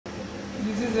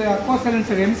is a aqua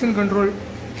silencer emission control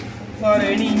for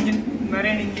any engine,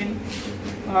 marine engine,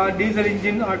 or diesel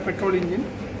engine or petrol engine.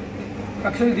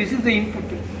 Actually, this is the input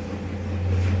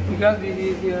because this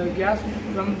is gas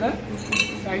from the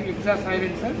exhaust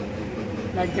silencer,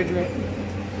 like that way.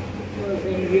 So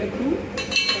from here to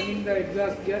coming the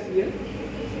exhaust gas here,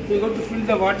 we got to fill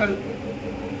the water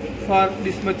for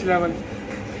this much level,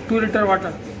 2 liter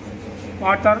water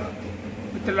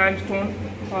with the limestone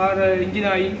or engine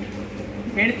oil,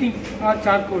 anything, or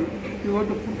charcoal. You have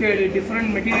to put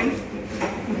different materials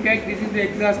to take. This is the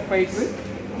exhaust pipe.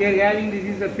 We are having, this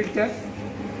is the filters.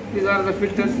 These are the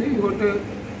filters. You have to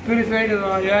purify the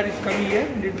air is coming here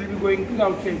and it will be going to the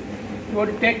outside. You have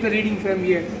to take the reading from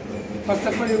here. First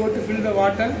of all, you have to fill the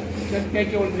water, then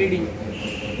take your reading.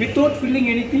 Without filling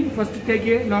anything, first take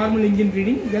a normal engine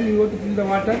reading, then you have to fill the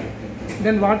water,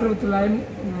 then water with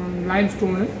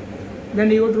limestone. Then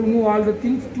you have to remove all the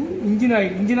things to engine oil.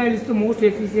 Engine oil is the most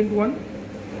efficient one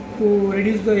to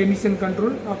reduce the emission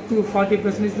control up to 40%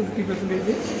 to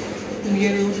 50%. And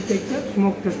here you have to take the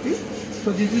smoke test.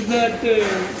 So this is that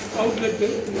outlet. You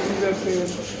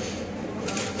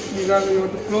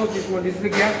have to close this one. This is the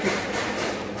gas tip.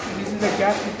 This is the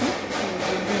gas tip.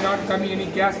 There will be not coming any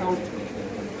gas out.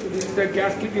 So this is the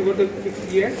gas tip. You have to fix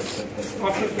here.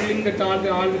 After filling that all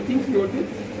the things, you have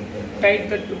to tight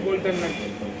that bolt and nut.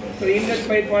 So inlet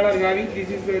pipe what are having, this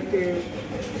is that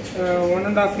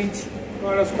 1.5 inch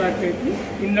square pipe,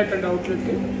 inlet and outlet.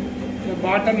 The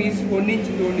bottom is 1 inch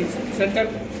into 1 inch. Center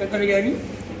we are having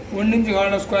 1 inch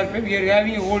square pipe. We are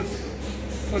having holes.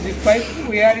 So this pipe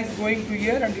air is going to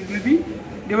here and it will be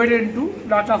divided into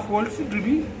lot of holes. It will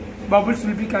be bubbles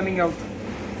will be coming out.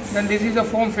 Then this is a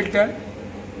foam filter.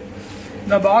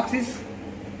 The box is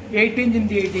 8 inch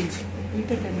into 8 inch.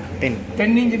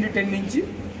 10 inch into 10 inch.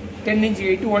 10 inch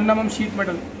 8 to 1 mm sheet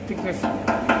metal thickness.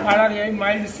 All are having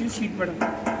mild steel sheet metal.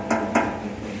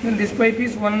 Then this pipe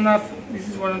is 1.5. This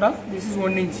is 1.5. This is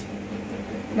 1 inch.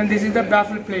 Then this is the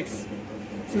baffle plates.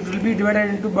 So it will be divided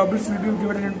into bubbles. Will be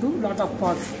divided into lot of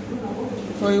parts.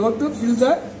 So you have to fill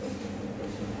the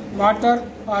water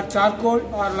or charcoal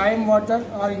or lime water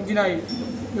or engine oil.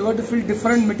 You have to fill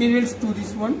different materials to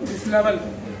this one, this level,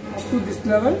 up to this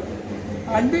level,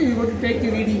 and you have to take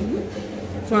the reading.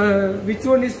 So which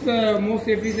one is the most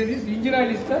efficient? Is engine oil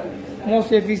is the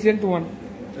most efficient one.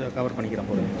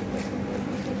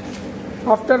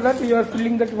 After that you are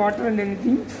filling that water and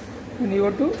anything, and you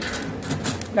have to,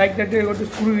 like that, you have to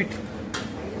screw it.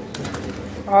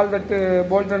 All that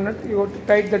bolt and nut, you have to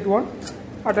tight that one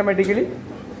automatically.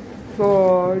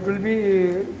 So it will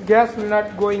be, gas will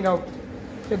not going out.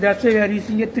 So that's why we are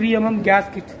using a 3 mm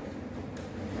gasket.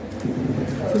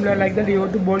 Similar like that, you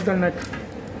have to bolt and nut.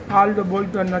 All the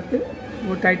bolt and nut,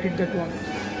 you tighten that one.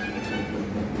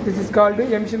 This is called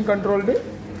emission controlled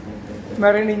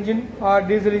marine engine or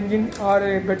diesel engine or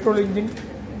a petrol engine,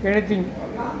 anything.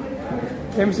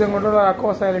 Emission control or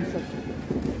aqua silencer.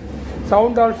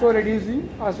 Sound also reducing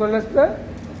as well as the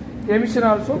emission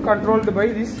also controlled by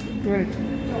this unit.